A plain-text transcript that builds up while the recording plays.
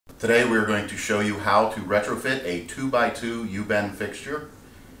Today we're going to show you how to retrofit a 2x2 U Bend fixture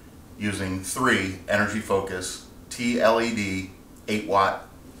using 3 Energy Focus TLED 8-watt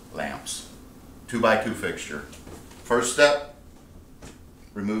lamps. 2x2 fixture. First step,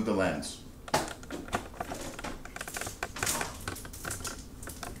 remove the lens.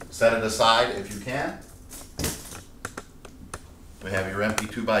 Set it aside if you can. We have your empty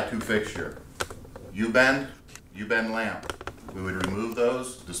 2x2 fixture. U Bend lamp. We would remove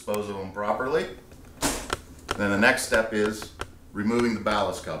those, dispose of them properly. Then the next step is removing the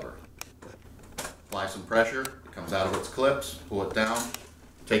ballast cover. Apply some pressure, it comes out of its clips, pull it down,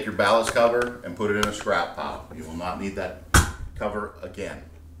 take your ballast cover and put it in a scrap pile. You will not need that cover again.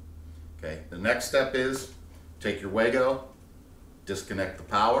 Okay, the next step is take your Wago, disconnect the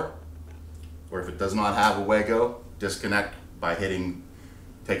power, or if it does not have a Wago, disconnect by taking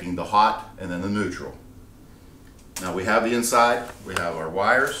the hot and then the neutral. Now we have the inside, we have our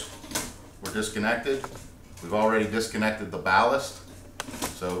wires, we're disconnected. We've already disconnected the ballast,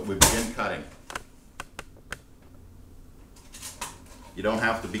 so we begin cutting. You don't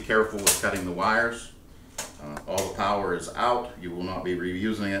have to be careful with cutting the wires. All the power is out. You will not be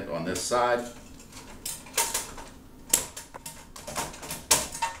reusing it on this side.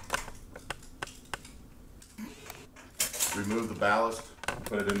 Remove the ballast,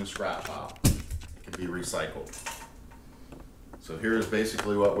 put it in the scrap pile. It can be recycled. So here's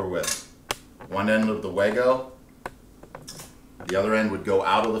basically what we're with. One end of the Wago, the other end would go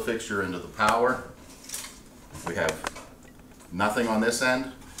out of the fixture into the power. We have nothing on this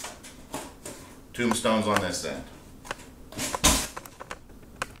end, tombstones on this end.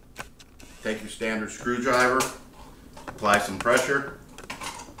 Take your standard screwdriver, apply some pressure.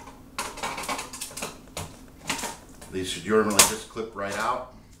 These should normally just clip right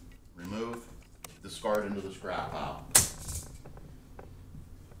out, remove, discard into the scrap pile.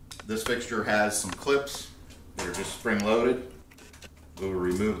 This fixture has some clips that are just spring loaded. We'll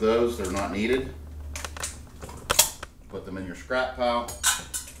remove those, they're not needed. Put them in your scrap pile.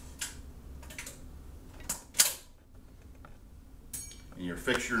 And your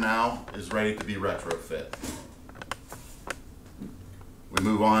fixture now is ready to be retrofit. We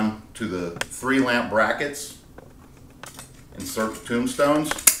move on to the 3 lamp brackets. Insert the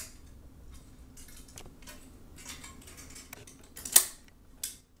tombstones.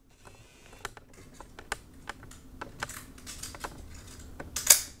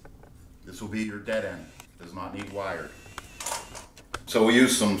 This will be your dead end. Does not need wired. So we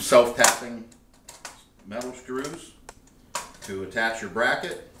use some self-tapping metal screws to attach your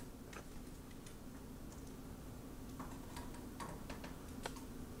bracket.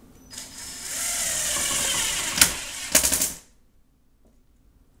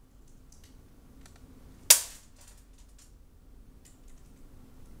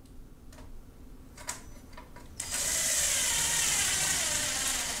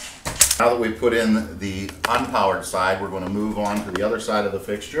 Now that we put in the unpowered side, we're going to move on to the other side of the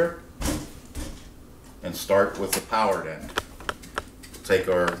fixture and start with the powered end. Take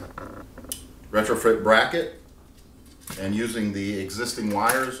our retrofit bracket and using the existing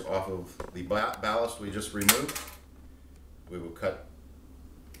wires off of the ballast we just removed, we will cut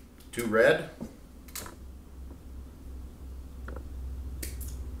 2 red.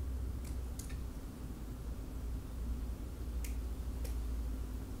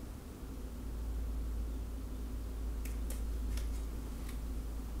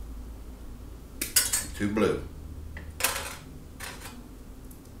 To blue.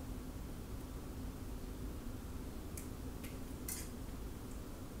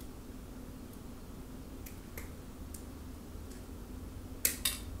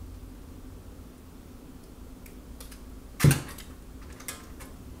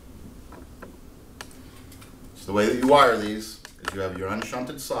 So the way that you wire these is you have your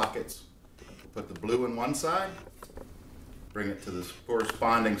unshunted sockets. Put the blue in one side, bring it to the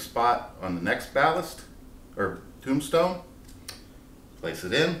corresponding spot on the next ballast or tombstone, place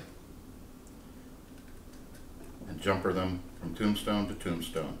it in, and jumper them from tombstone to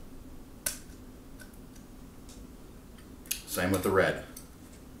tombstone. Same with the red.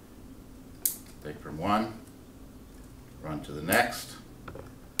 Take from one, run to the next.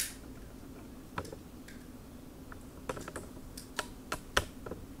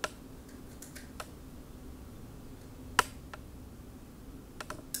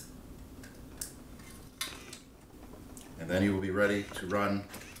 And then you will be ready to run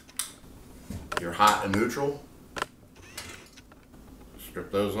your hot and neutral.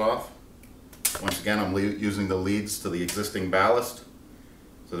 Strip those off. Once again, I'm using the leads to the existing ballast,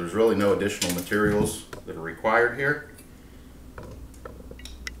 so there's really no additional materials that are required here.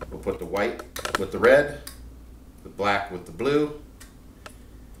 We'll put the white with the red, the black with the blue,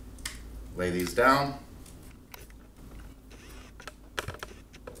 lay these down,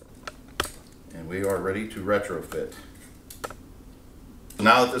 and we are ready to retrofit.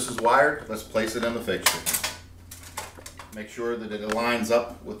 Now that this is wired, let's place it in the fixture. Make sure that it aligns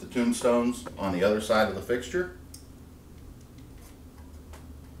up with the tombstones on the other side of the fixture.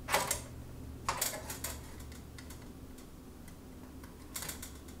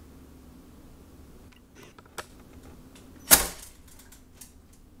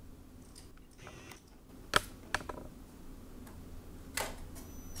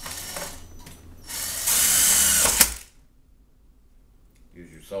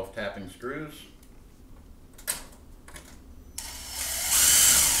 Use your self-tapping screws.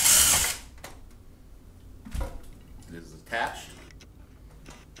 It is attached.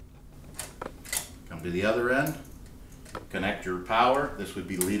 Come to the other end. Connect your power. This would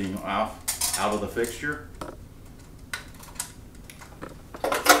be leading off out of the fixture.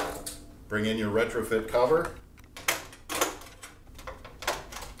 Bring in your retrofit cover.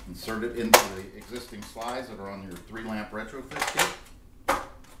 Insert it into the existing slides that are on your 3-lamp retrofit kit.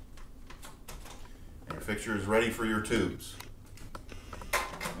 And your fixture is ready for your tubes.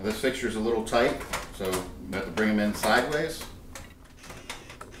 Now, this fixture is a little tight, so you have to bring them in sideways.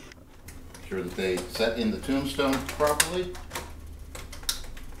 Make sure that they set in the tombstone properly.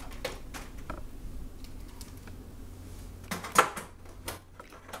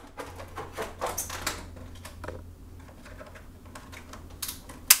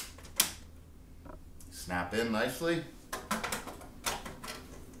 Snap in nicely.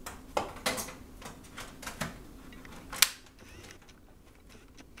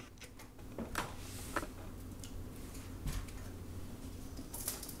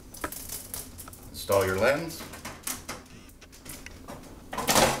 Install your lens.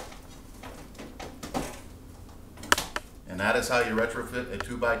 And that is how you retrofit a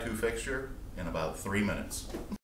 2x2 fixture in about 3 minutes.